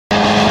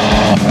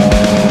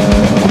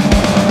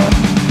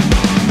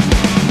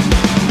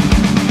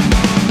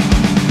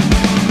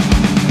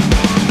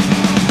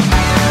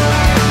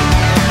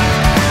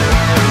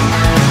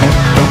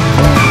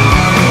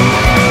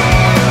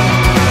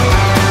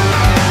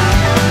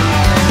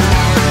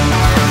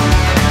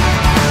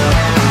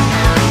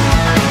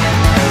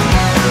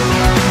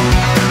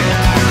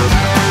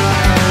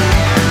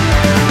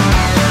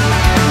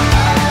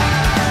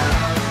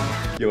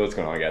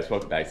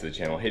welcome back to the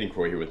channel. Hayden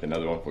Croy here with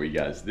another one for you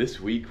guys. This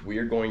week we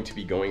are going to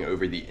be going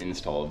over the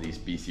install of these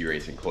BC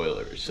Racing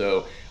coilovers.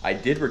 So I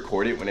did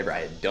record it whenever I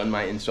had done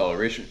my install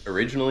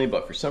originally,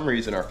 but for some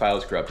reason our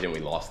files corrupted and we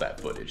lost that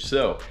footage.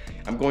 So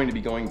I'm going to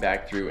be going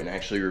back through and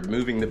actually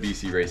removing the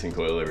BC Racing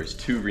coilovers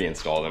to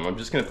reinstall them. I'm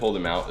just going to pull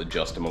them out,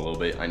 adjust them a little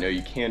bit. I know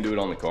you can do it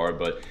on the car,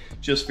 but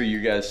just for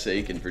you guys'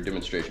 sake and for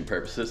demonstration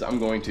purposes, I'm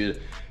going to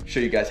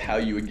show you guys how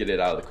you would get it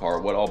out of the car,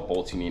 what all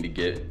bolts you need to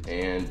get,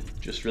 and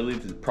just really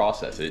the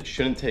process. It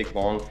shouldn't take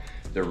long.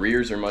 The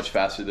rears are much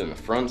faster than the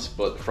fronts,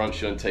 but the front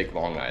shouldn't take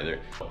long either.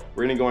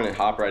 We're gonna go in and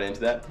hop right into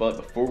that, but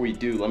before we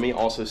do, let me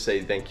also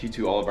say thank you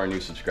to all of our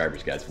new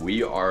subscribers, guys.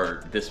 We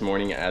are, this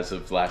morning, as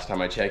of last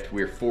time I checked,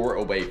 we're 4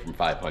 away from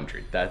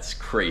 500. That's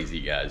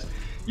crazy, guys.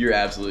 You're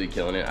absolutely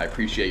killing it. I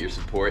appreciate your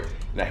support,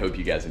 and I hope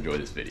you guys enjoy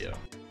this video.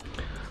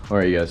 All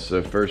right, guys,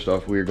 so first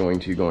off, we're going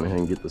to go ahead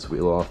and get this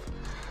wheel off.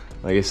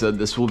 Like I said,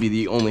 this will be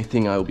the only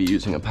thing I will be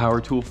using a power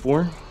tool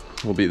for,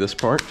 will be this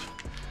part.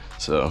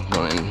 So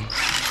go ahead and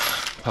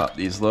pop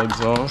these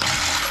lugs off.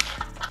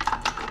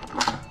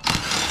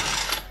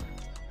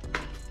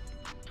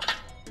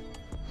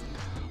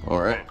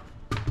 All right,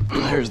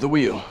 there's the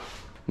wheel.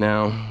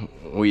 Now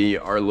we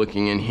are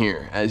looking in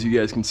here. As you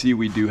guys can see,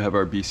 we do have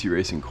our BC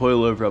Racing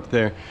coilover up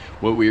there.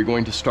 What we are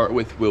going to start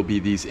with will be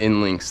these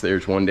end links.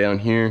 There's one down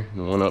here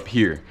and one up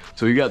here.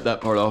 So we got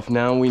that part off.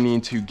 Now we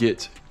need to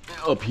get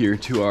up here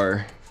to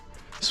our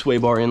sway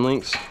bar end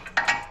links.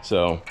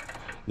 So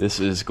this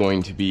is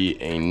going to be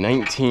a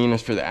 19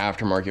 as for the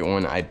aftermarket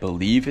one. I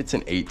believe it's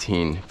an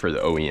 18 for the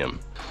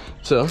OEM.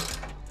 So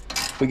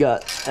we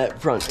got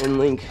that front end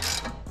link,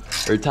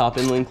 or top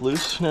end link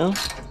loose now.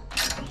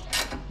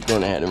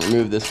 Going ahead and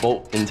remove this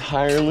bolt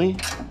entirely.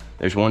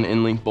 There's one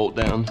end link bolt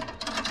down.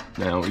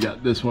 Now we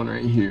got this one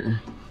right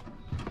here.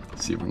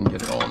 Let's see if we can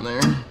get it all in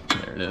there.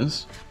 There it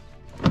is.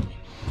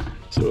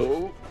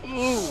 So,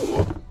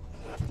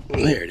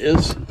 there it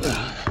is.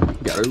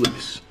 Got her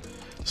loose.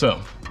 So,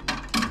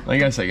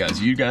 like I said,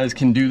 guys, you guys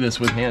can do this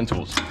with hand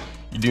tools.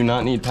 You do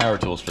not need power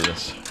tools for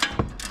this.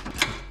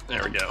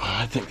 There we go.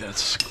 I think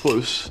that's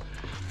close.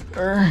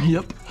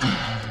 Yep.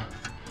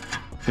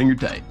 Finger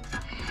tight.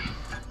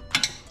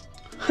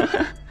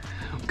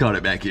 Caught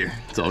it back here.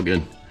 It's all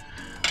good.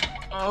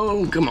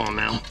 Oh, come on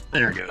now.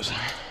 There it goes.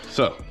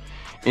 So,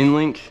 end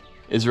link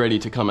is ready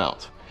to come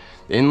out.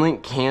 The end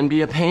link can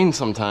be a pain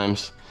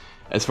sometimes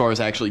as far as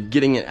actually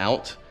getting it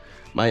out.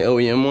 My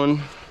OEM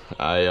one,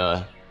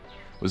 I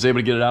was able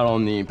to get it out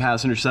on the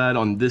passenger side.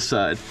 On this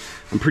side,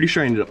 I'm pretty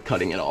sure I ended up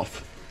cutting it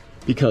off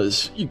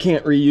because you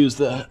can't reuse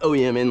the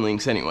OEM end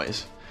links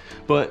anyways.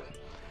 But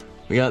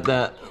we got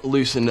that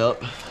loosened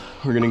up.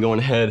 We're gonna go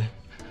ahead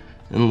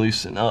and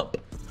loosen up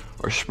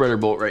our spreader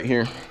bolt right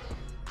here.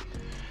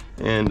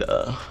 And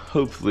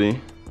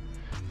hopefully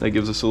that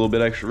gives us a little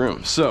bit extra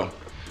room. So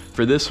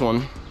for this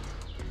one,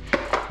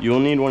 you'll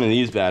need one of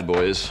these bad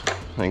boys.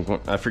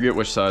 I forget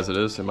which size it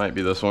is. It might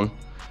be this one.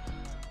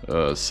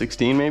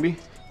 16 maybe?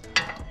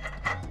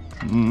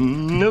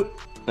 Nope,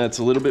 that's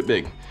a little bit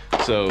big.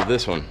 So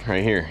this one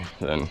right here,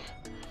 then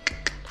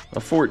a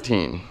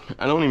 14.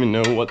 I don't even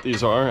know what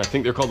these are. I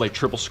think they're called like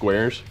triple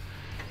squares.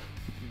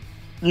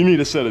 You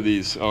need a set of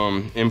these.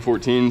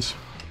 M14s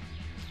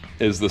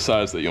is the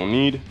size that you'll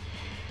need.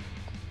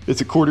 It's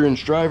a 1/4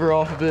 inch driver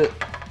off of it.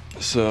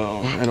 So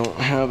I don't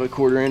have a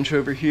 1/4 inch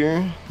over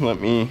here.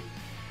 Let me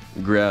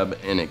grab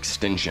an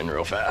extension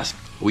real fast.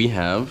 We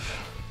have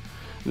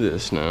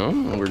this now.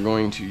 We're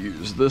going to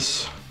use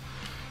this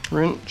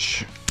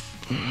wrench.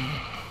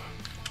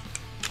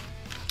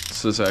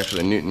 This is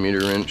actually a Newton meter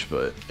wrench,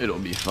 but it'll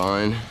be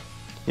fine.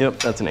 Yep,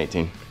 that's an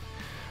 18.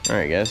 All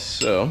right, guys,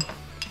 so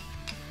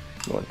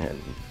go ahead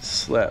and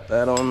slap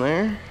that on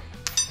there.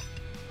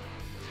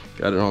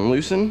 Got it on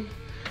loosen,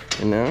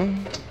 and now,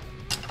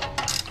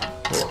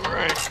 all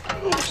right,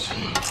 oops.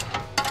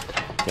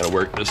 Gotta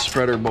work this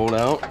spreader bolt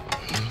out.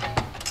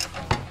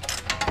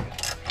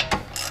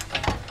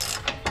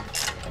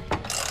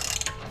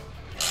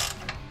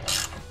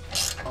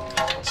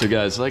 So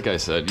guys, like I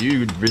said,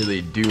 you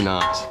really do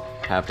not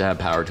have to have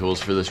power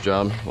tools for this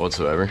job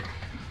whatsoever.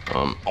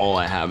 All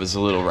I have is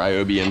a little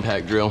Ryobi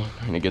impact drill,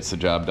 and it gets the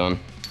job done.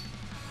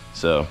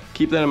 So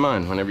keep that in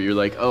mind whenever you're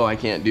like, oh, I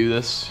can't do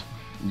this.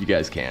 You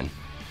guys can.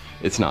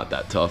 It's not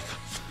that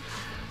tough.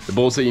 The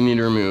bolts that you need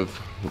to remove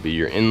will be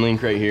your end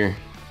link right here,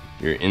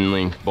 your end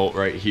link bolt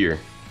right here,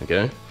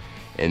 okay?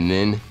 And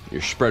then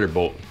your spreader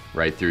bolt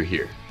right through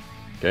here,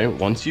 okay?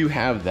 Once you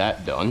have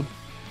that done,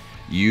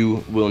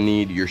 you will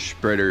need your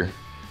spreader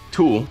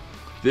tool,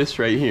 this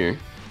right here.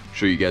 I'm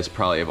sure you guys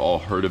probably have all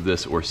heard of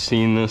this or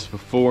seen this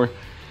before.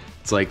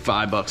 It's like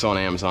 $5 on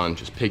Amazon.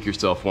 Just pick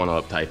yourself one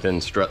up, type in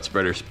strut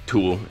spreader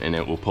tool, and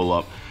it will pull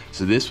up.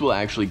 So this will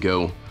actually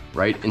go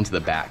right into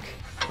the back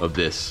of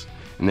this.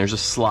 And there's a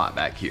slot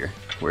back here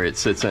where it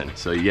sits in.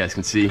 So you guys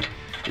can see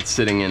it's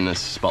sitting in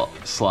this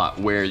slot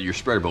where your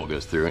spreader bolt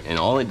goes through. And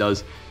all it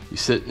does, you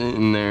sit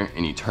in there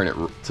and you turn it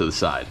to the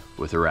side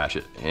with a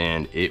ratchet,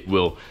 and it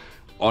will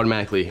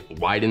automatically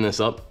widen this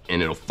up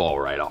and it'll fall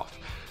right off.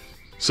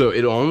 So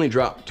it'll only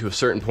drop to a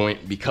certain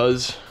point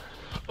because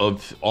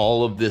of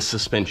all of this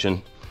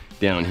suspension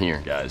down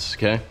here, guys,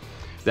 okay?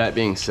 That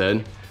being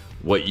said,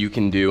 what you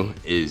can do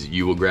is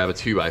you will grab a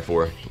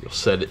 2x4, you'll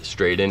set it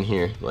straight in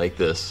here like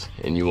this,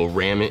 and you will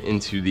ram it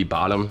into the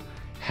bottom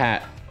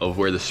hat of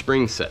where the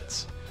spring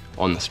sets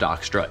on the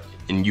stock strut,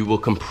 and you will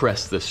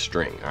compress this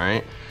string, all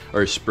right?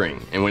 Or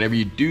spring. And whenever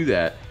you do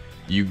that,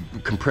 you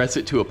compress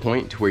it to a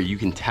point to where you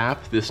can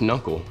tap this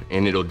knuckle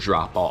and it'll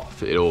drop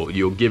off.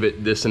 You'll give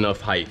it this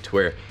enough height to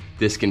where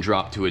this can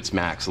drop to its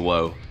max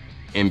low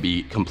and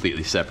be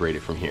completely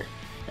separated from here.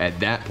 At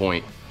that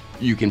point,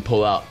 you can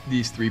pull out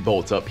these 3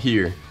 bolts up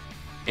here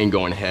and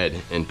going ahead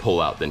and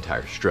pull out the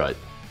entire strut,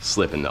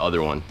 slip in the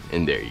other one,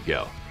 and there you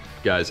go.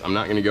 Guys, I'm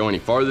not gonna go any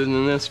farther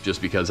than this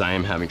just because I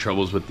am having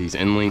troubles with these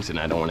end links and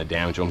I don't wanna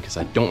damage them because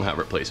I don't have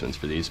replacements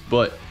for these.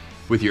 But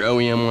with your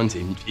OEM ones,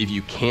 if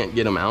you can't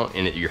get them out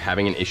and you're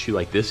having an issue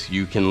like this,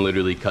 you can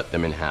literally cut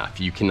them in half.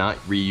 You cannot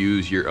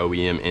reuse your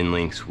OEM end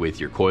links with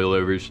your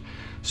coilovers,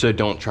 so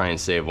don't try and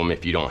save them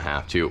if you don't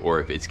have to, or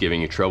if it's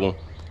giving you trouble,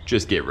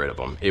 just get rid of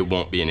them. It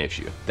won't be an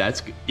issue.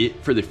 That's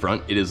it for the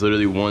front. It is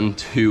literally 1,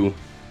 2,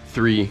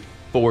 3,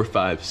 4,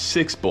 5,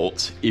 6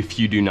 bolts if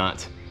you do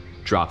not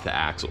drop the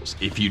axles.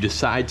 If you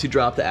decide to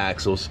drop the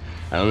axles,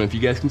 I don't know if you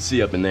guys can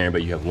see up in there,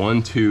 but you have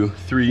 1, 2,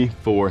 3,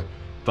 4,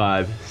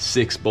 5,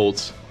 6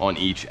 bolts on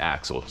each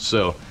axle.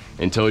 So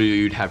in total,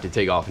 you'd have to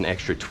take off an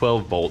extra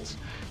 12 bolts,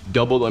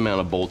 double the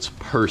amount of bolts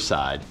per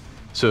side.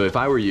 So if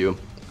I were you,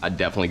 I'd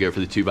definitely go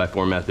for the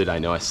 2x4 method. I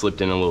know I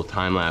slipped in a little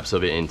time lapse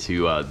of it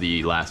into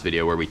the last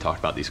video where we talked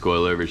about these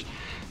coilovers,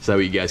 so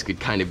that you guys could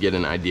kind of get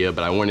an idea,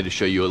 but I wanted to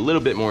show you a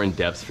little bit more in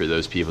depth for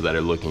those people that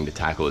are looking to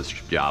tackle this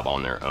job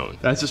on their own.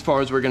 That's as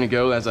far as we're gonna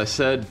go, as I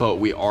said, but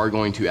we are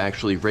going to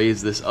actually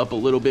raise this up a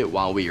little bit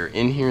while we are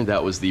in here.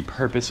 That was the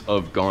purpose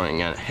of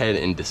going ahead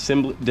and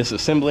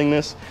disassembling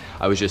this.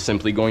 I was just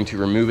simply going to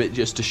remove it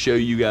just to show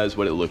you guys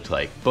what it looked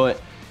like.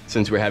 But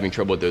since we're having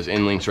trouble with those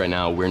end links right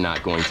now, we're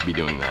not going to be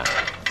doing that.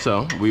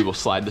 So we will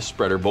slide the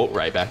spreader bolt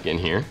right back in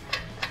here.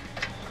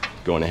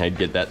 Going ahead,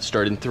 get that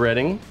started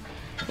threading,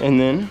 and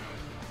then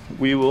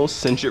we will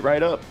cinch it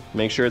right up.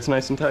 Make sure it's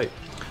nice and tight.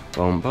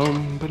 Boom,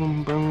 boom,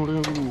 boom,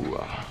 boom, boom.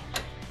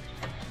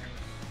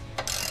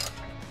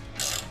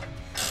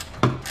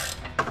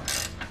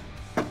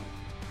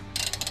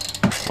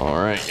 All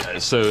right,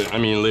 guys, so, I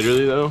mean,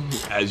 literally though,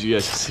 as you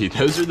guys can see,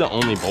 those are the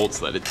only bolts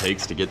that it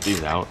takes to get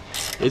these out.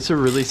 It's a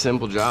really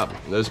simple job.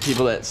 Those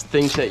people that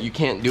think that you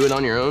can't do it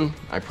on your own,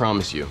 I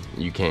promise you,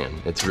 you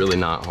can. It's really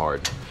not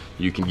hard.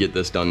 You can get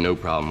this done no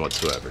problem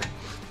whatsoever.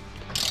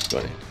 Go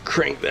ahead,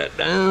 crank that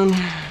down.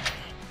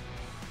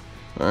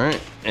 All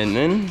right, and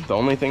then the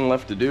only thing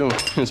left to do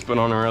is put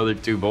on our other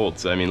 2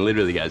 bolts. I mean,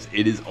 literally, guys,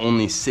 it is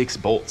only 6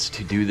 bolts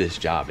to do this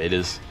job.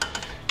 It's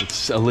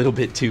a little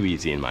bit too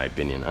easy in my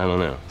opinion. I don't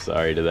know.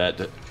 Sorry to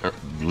that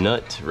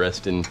nut.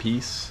 Rest in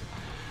peace.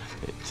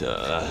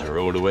 It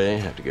rolled away. I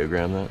have to go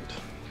grab that.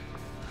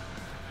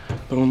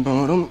 Boom,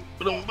 boom, boom,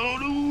 boom,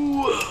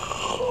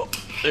 boom.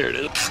 There it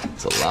is.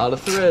 It's a lot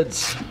of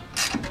threads.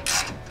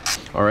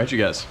 All right, you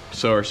guys.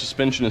 So our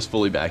suspension is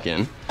fully back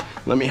in.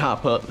 Let me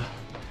hop up,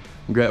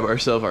 grab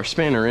ourselves our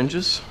spanner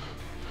wrenches.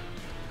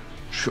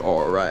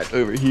 All right,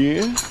 over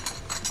here.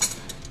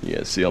 You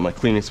guys see all my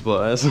cleaning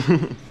supplies.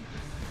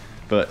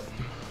 But,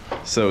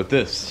 so with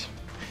this,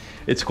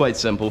 it's quite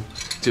simple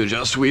to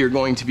adjust. We are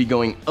going to be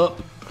going up.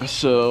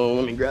 So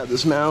let me grab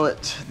this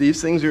mallet.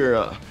 These things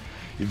are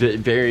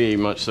very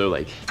much so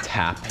like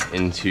tap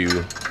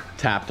to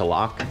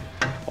lock.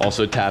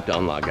 Also tap to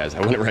unlock, guys. I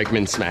wouldn't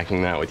recommend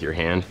smacking that with your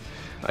hand.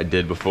 I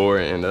did before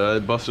and I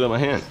busted up my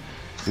hand.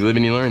 You live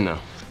and you learn though.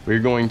 We're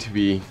going to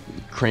be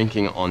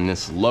cranking on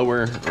this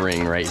lower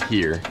ring right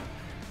here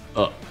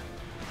up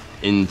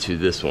into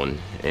this one.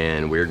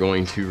 And we're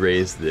going to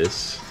raise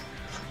this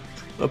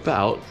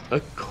about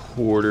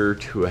 1/4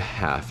 to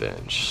 1/2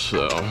 inch.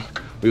 So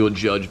we will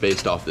judge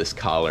based off this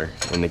collar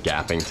and the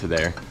gapping to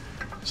there.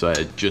 So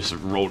I just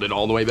rolled it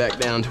all the way back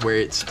down to where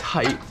it's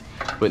tight,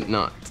 but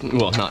not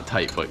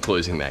tight, but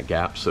closing that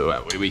gap. So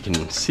that way we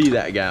can see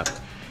that gap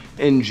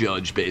and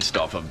judge based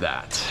off of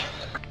that.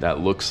 That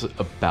looks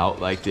about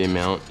like the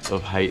amount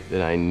of height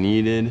that I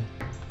needed.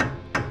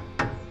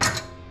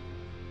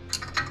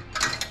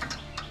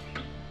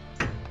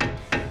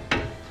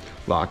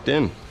 Locked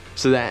in.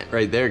 So that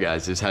right there,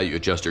 guys, is how you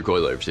adjust your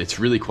coilovers. It's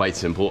really quite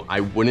simple.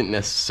 I wouldn't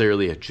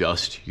necessarily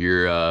adjust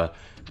your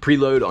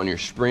preload on your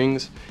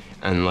springs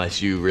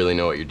unless you really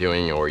know what you're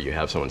doing or you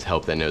have someone's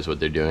help that knows what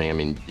they're doing. I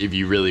mean, if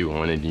you really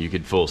wanted, you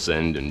could full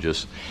send and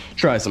just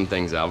try some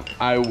things out.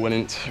 I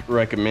wouldn't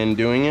recommend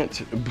doing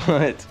it,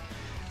 but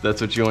if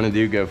that's what you want to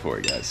do, go for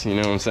it, guys. You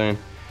know what I'm saying?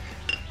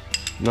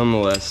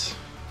 Nonetheless,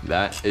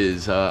 that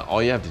is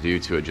all you have to do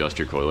to adjust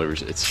your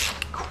coilovers. It's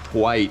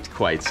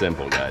quite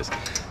simple, guys.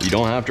 You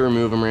don't have to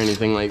remove them or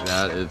anything like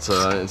that. It's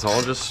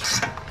all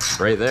just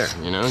right there,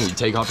 you know? You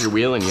take off your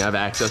wheel and you have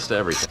access to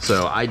everything.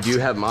 So I do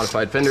have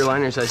modified fender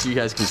liners. As you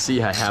guys can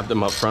see, I have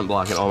them up front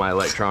blocking all my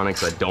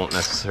electronics. I don't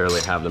necessarily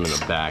have them in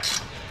the back,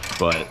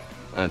 but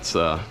that's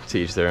to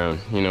each their own,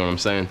 you know what I'm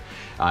saying?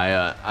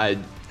 I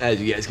as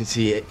you guys can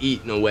see, it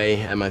eating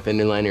away at my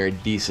fender liner a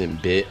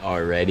decent bit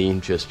already,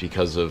 just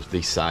because of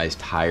the size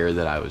tire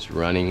that I was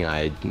running.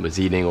 I was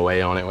eating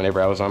away on it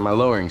whenever I was on my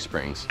lowering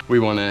springs. We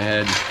went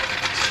ahead,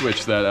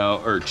 switched that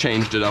out, or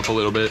changed it up a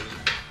little bit,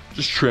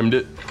 just trimmed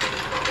it,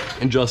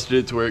 adjusted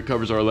it to where it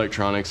covers our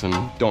electronics and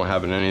don't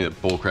have it in any of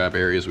the bullcrap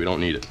areas we don't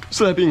need it.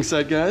 So that being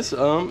said, guys,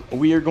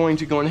 we are going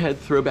to go ahead,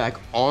 throw back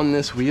on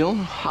this wheel,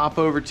 hop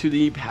over to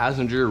the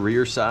passenger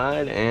rear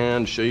side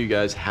and show you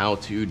guys how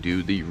to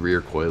do the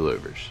rear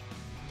coilovers.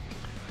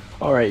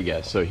 All right,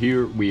 guys, so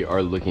here we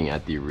are looking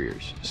at the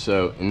rears.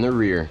 So in the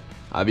rear,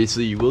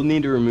 obviously you will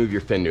need to remove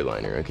your fender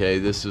liner, okay?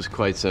 This is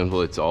quite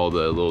simple. It's all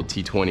the little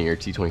T20 or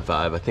T25.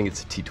 I think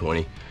it's a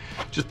T20.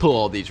 Just pull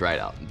all these right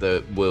out.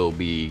 That will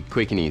be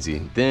quick and easy.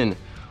 Then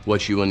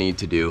what you will need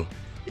to do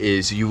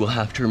is you will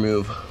have to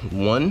remove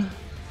 1,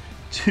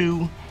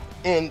 2,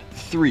 and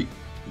 3.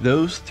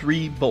 Those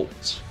 3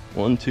 bolts.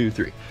 1, 2,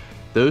 3.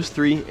 Those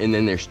 3, and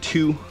then there's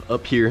 2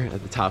 up here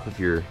at the top of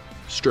your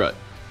strut.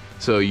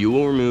 So you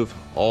will remove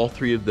all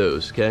 3 of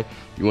those, okay?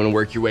 You wanna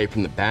work your way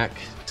from the back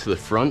to the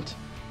front,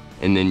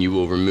 and then you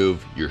will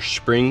remove your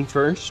spring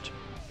first,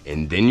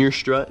 and then your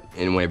strut,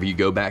 and whenever you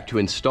go back to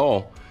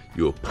install,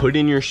 you will put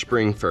in your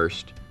spring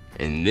first,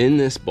 and then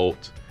this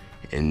bolt,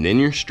 and then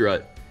your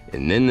strut,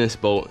 and then this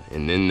bolt,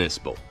 and then this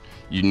bolt.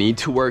 You need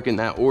to work in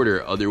that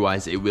order,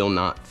 otherwise it will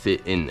not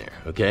fit in there,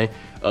 okay?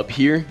 Up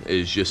here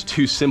is just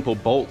 2 simple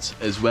bolts,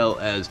 as well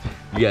as,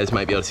 you guys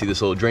might be able to see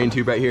this little drain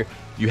tube right here.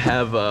 You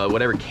have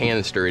whatever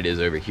canister it is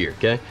over here,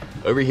 okay?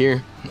 Over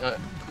here,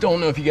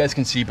 don't know if you guys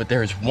can see, but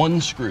there's 1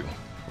 screw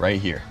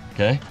right here,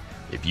 okay?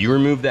 If you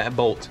remove that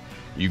bolt,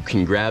 you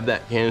can grab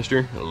that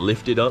canister,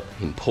 lift it up,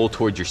 and pull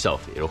towards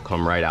yourself. It'll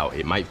come right out.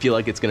 It might feel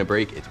like it's gonna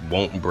break, it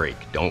won't break,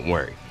 don't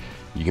worry.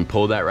 You can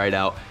pull that right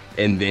out,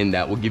 and then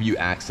that will give you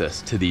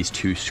access to these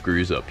 2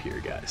 screws up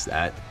here, guys.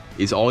 That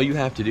is all you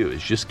have to do,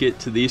 is just get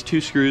to these 2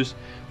 screws,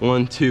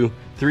 1, 2,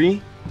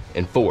 3,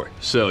 and 4.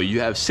 So you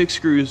have 6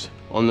 screws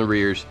on the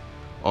rears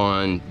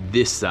on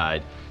this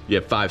side. You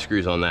have 5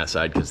 screws on that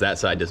side, because that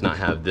side does not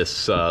have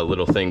this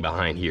little thing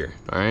behind here,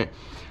 all right?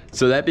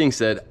 So that being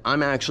said,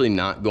 I'm actually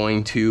not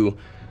going to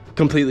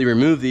completely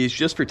remove these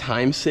just for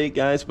time's sake,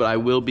 guys, but I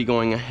will be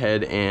going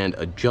ahead and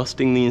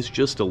adjusting these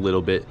just a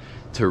little bit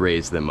to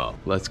raise them up.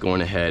 Let's go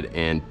on ahead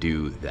and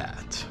do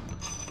that.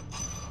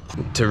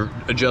 To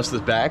adjust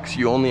this back,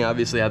 you only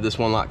obviously have this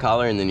 1 lock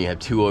collar, and then you have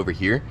 2 over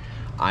here.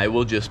 I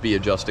will just be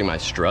adjusting my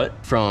strut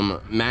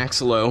from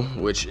max low,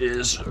 which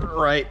is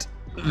right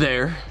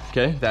there,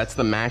 okay? That's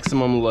the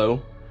maximum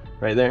low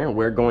right there.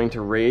 We're going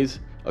to raise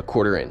a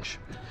 1/4 inch.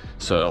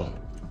 So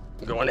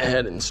going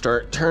ahead and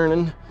start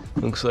turning.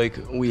 Looks like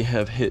we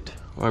have hit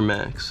our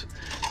max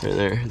right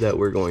there that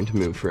we're going to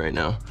move for right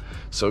now.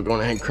 So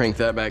going ahead and crank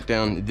that back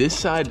down. This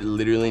side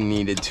literally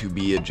needed to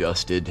be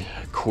adjusted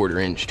 1/4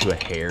 inch to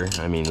a hair.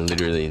 I mean,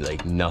 literally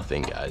like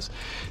nothing, guys.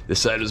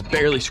 This side was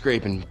barely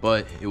scraping,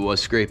 but it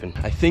was scraping.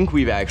 I think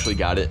we've actually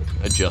got it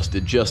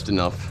adjusted just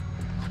enough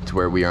to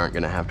where we aren't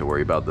gonna have to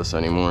worry about this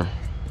anymore.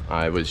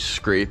 I was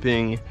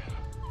scraping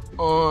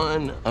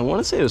on, I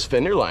wanna say it was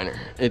fender liner.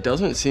 It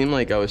doesn't seem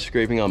like I was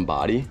scraping on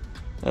body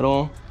at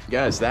all.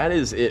 Guys, that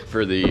is it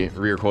for the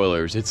rear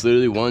coilovers. It's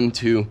literally 1,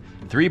 2,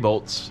 3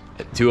 bolts,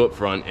 2 up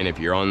front, and if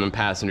you're on the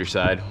passenger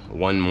side,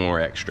 1 more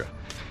extra.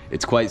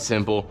 It's quite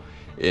simple.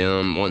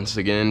 Once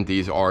again,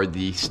 these are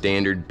the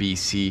standard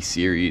BC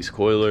series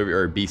coilover,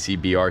 or BC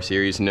BR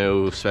series.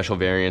 No special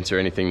variants or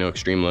anything, no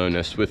extreme low,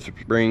 no swift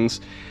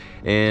springs.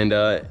 And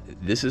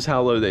this is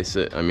how low they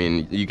sit. I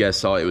mean, you guys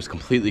saw it was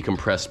completely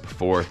compressed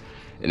before,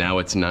 and now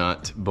it's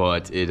not,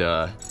 but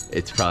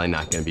it's probably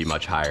not gonna be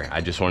much higher.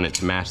 I just wanted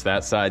to match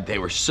that side. They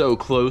were so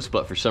close,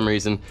 but for some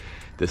reason,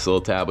 this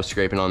little tab was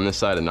scraping on this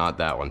side and not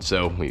that one.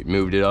 So we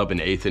moved it up an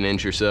 1/8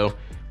 inch or so.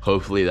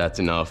 Hopefully that's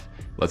enough.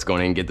 Let's go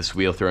ahead and get this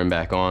wheel thrown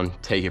back on,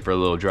 take it for a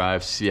little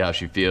drive, see how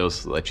she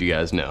feels, let you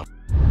guys know.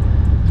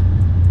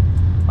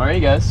 All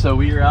right, guys, so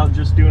we are out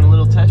just doing a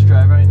little test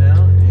drive right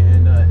now,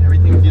 and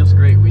everything feels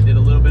great. We did a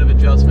little bit of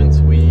adjustments.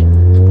 We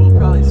will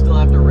probably still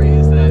have to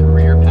raise that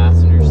rear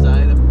passenger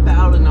side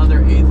about another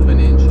 1/8 of an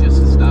inch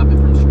just to stop it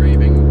from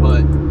scraping,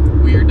 but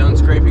we are done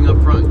scraping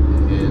up front,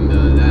 and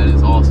that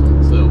is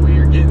awesome. So we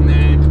are getting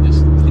there,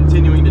 just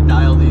continuing to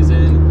dial these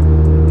in.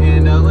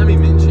 And let me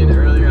mention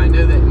earlier, I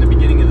know that in the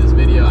beginning of this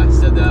video I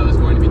said that I was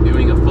going to be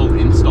doing a full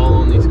install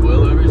on these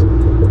coilovers.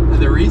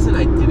 The reason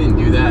I didn't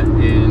do that,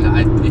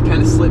 and it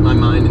kind of slipped my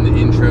mind in the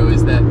intro,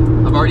 is that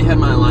I've already had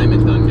my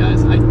alignment done,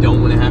 guys. I don't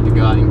want to have to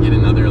go out and get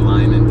another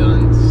alignment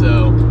done.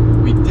 So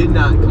we did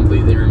not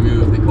completely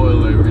remove the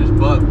coilovers,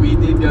 but we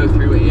did go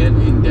through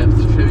and in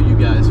depth show you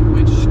guys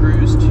which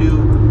screws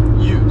to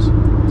use.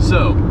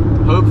 So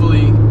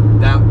hopefully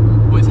that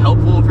was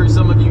helpful for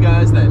some of you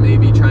guys that may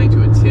be trying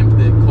to attempt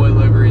the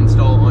coilover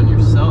install on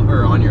yourself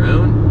or on your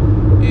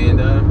own, and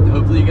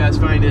hopefully you guys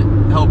find it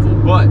helpful.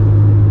 But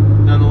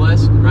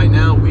nonetheless, right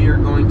now we are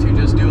going to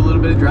just do a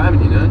little bit of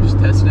driving, you know, just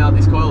testing out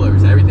these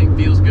coilovers. Everything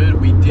feels good.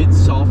 We did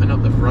soften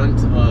up the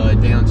front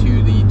down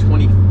to the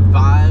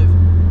 25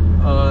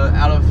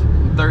 out of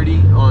 30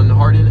 heavy on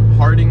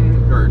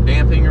harding or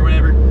damping or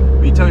whatever.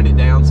 We toned it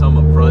down some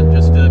up front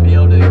just to be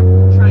able to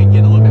try and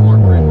get a little bit more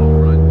grip up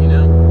front, you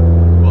know.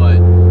 But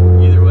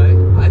either way,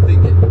 I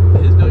think it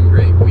has done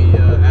great. We,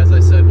 as I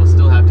said, we'll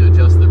still have to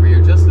adjust the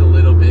rear just a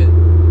little bit.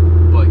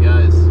 But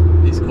guys,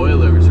 these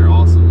coilovers are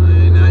awesome,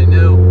 and I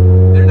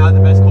know they're not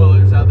the best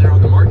coilovers out there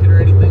on the market or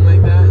anything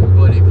like that.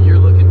 But if you're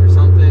looking for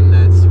something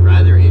that's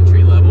rather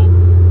entry level,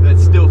 that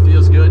still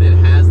feels good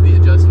and has the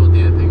adjustable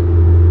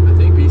damping, I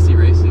think BC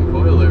Racing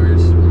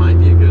coilovers might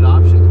be a good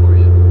option for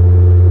you.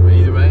 But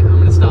either way, I'm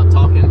gonna stop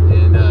talking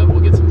and we'll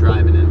get some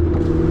driving in.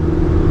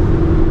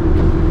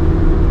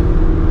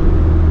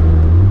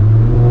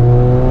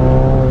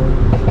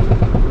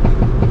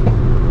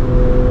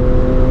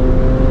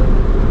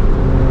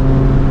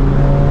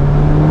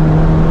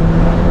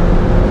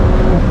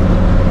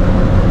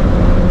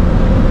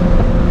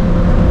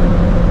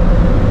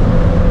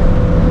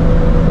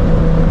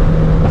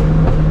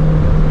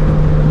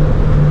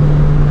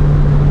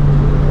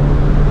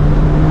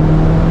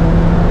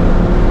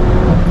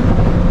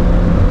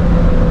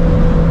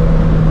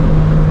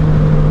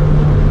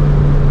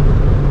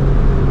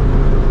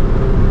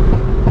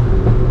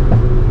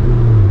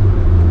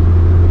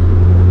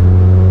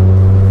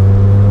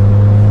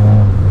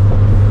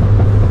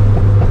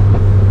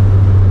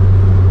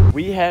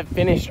 Have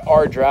finished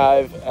our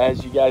drive.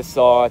 As you guys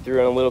saw, I threw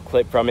in a little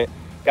clip from it.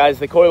 Guys,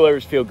 the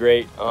coilovers feel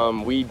great.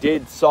 We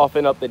did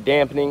soften up the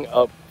dampening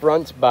up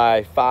front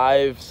by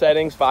 5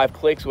 settings, 5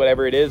 clicks,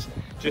 whatever it is,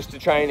 just to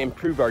try and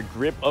improve our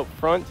grip up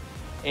front.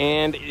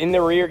 And in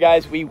the rear,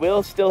 guys, we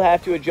will still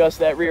have to adjust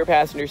that rear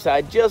passenger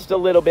side just a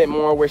little bit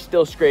more. We're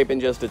still scraping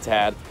just a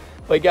tad,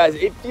 but guys,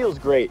 it feels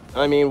great.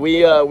 I mean,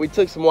 we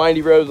took some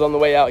windy roads on the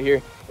way out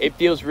here. It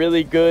feels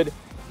really good.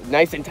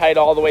 Nice and tight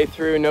all the way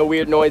through, no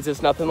weird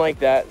noises, nothing like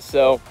that.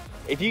 So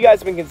if you guys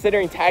have been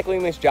considering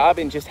tackling this job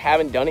and just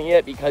haven't done it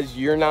yet because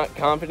you're not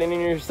confident in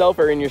yourself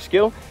or in your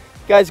skill,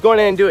 guys, go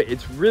ahead and do it.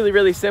 It's really,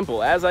 really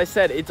simple. As I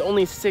said, it's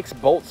only 6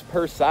 bolts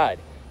per side,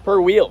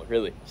 per wheel,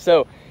 really.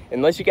 So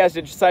unless you guys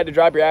decide to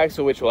drop your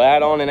axle, which will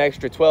add on an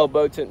extra 12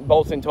 bolts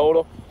in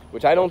total,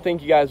 which I don't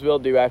think you guys will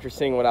do after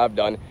seeing what I've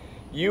done,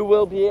 you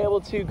will be able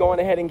to go on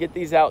ahead and get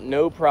these out,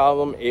 no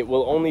problem. It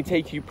will only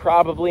take you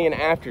probably an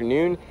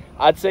afternoon.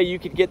 I'd say you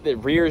could get the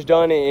rears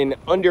done in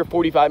under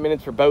 45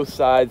 minutes for both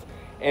sides,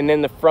 and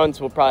then the fronts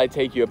will probably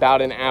take you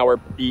about an hour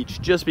each,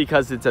 just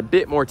because it's a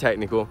bit more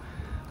technical.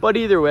 But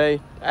either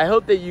way, I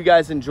hope that you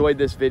guys enjoyed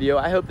this video.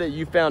 I hope that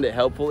you found it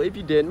helpful. If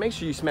you did, make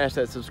sure you smash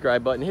that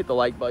subscribe button, hit the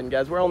like button,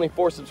 guys. We're only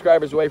 4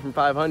 subscribers away from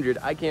 500.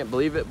 I can't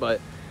believe it, but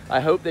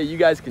I hope that you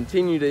guys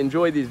continue to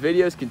enjoy these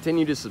videos,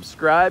 continue to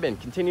subscribe, and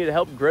continue to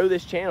help grow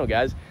this channel,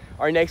 guys.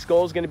 Our next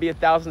goal is going to be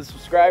 1,000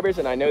 subscribers,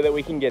 and I know that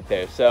we can get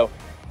there. So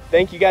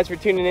thank you guys for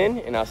tuning in,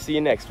 and I'll see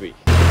you next week.